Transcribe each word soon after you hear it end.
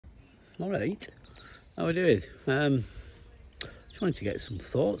All right. How are we doing? Just wanted to get some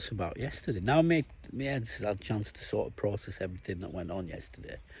thoughts about yesterday. Now my head's had a chance to sort of process everything that went on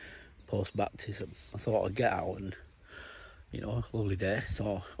yesterday, post-baptism. I thought I'd get out and, lovely day.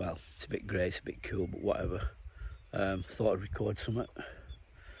 So, well, it's a bit grey, it's a bit cool, but whatever. Thought I'd record something.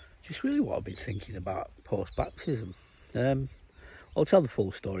 Just really what I've been thinking about post-baptism. I'll tell the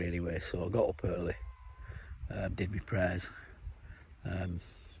full story anyway. So I got up early, did my prayers,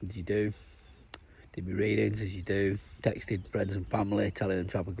 as you do, did my readings as you do, texted friends and family, telling them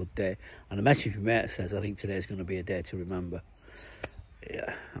to have a good day, and a message from my mate says, I think today's going to be a day to remember.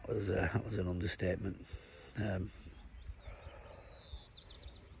 Yeah, that was an understatement.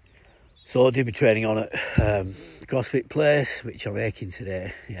 So I did my training on at CrossFit Place, which I'm making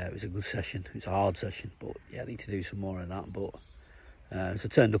today. Yeah, it was a good session. It was a hard session, but yeah, I need to do some more of that. But so I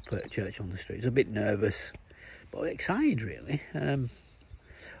turned up at church on the street. I was a bit nervous, but excited really.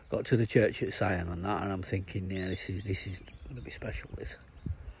 Got to the church at Sion and that, and I'm thinking, yeah, this is going to be special. This.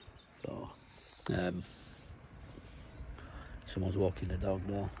 So someone's walking the dog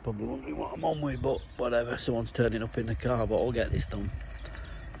there. Probably wondering what I'm on with, but whatever. Someone's turning up in the car, but I'll get this done.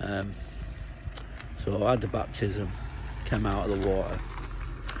 So I had the baptism, came out of the water,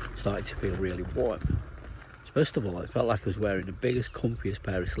 started to feel really warm. First of all, I felt like I was wearing the biggest, comfiest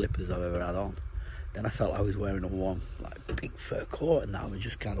pair of slippers I've ever had on. Then I felt I was wearing a warm, big fur coat, and now I'm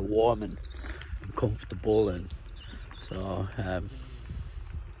just kind of warm and comfortable. And so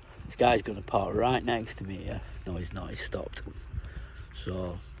this guy's going to park right next to me here. No, he's not. He's stopped.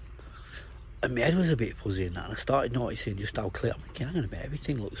 So, and my head was a bit fuzzy in that, and I started noticing just how clear. I'm thinking, hang on a minute,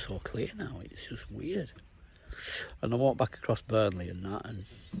 everything looks so clear now. It's just weird. And I walked back across Burnley and that, and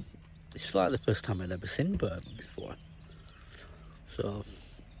it's like the first time I'd ever seen Burnley before. So,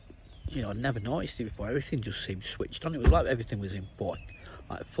 I'd never noticed it before. Everything just seemed switched on. It was like everything was in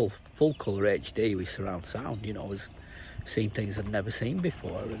like full colour HD with surround sound. I was seeing things I'd never seen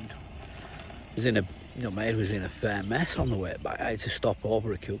before, and was in my head was in a fair mess on the way back. I had to stop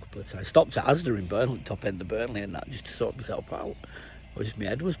over a couple of times. Stopped at Asda in Burnley, top end of Burnley, and that, just to sort myself out. My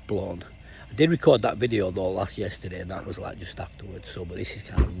head was blown. I did record that video though yesterday, and that was like just afterwards. So, but this is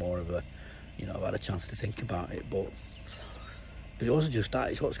kind of more of a, I've had a chance to think about it, but it wasn't just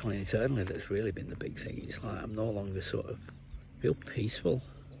that. It's what's gone on internally that's really been the big thing. It's like I'm no longer sort of feel peaceful,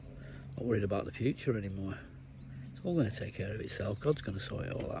 not worried about the future anymore. It's all going to take care of itself. God's going to sort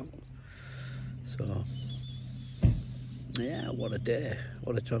it all out. So, yeah, what a day,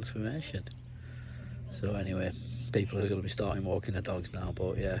 what a transformation. So anyway, people are going to be starting walking the dogs now,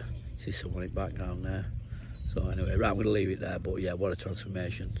 but yeah, see someone in the background there. So anyway, right, I'm going to leave it there, but yeah, what a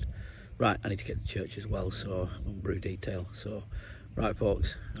transformation. Right, I need to get to church as well, so I'm brew detail. So, right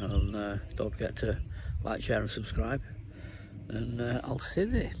folks, and don't forget to like, share and subscribe, and I'll see you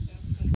there.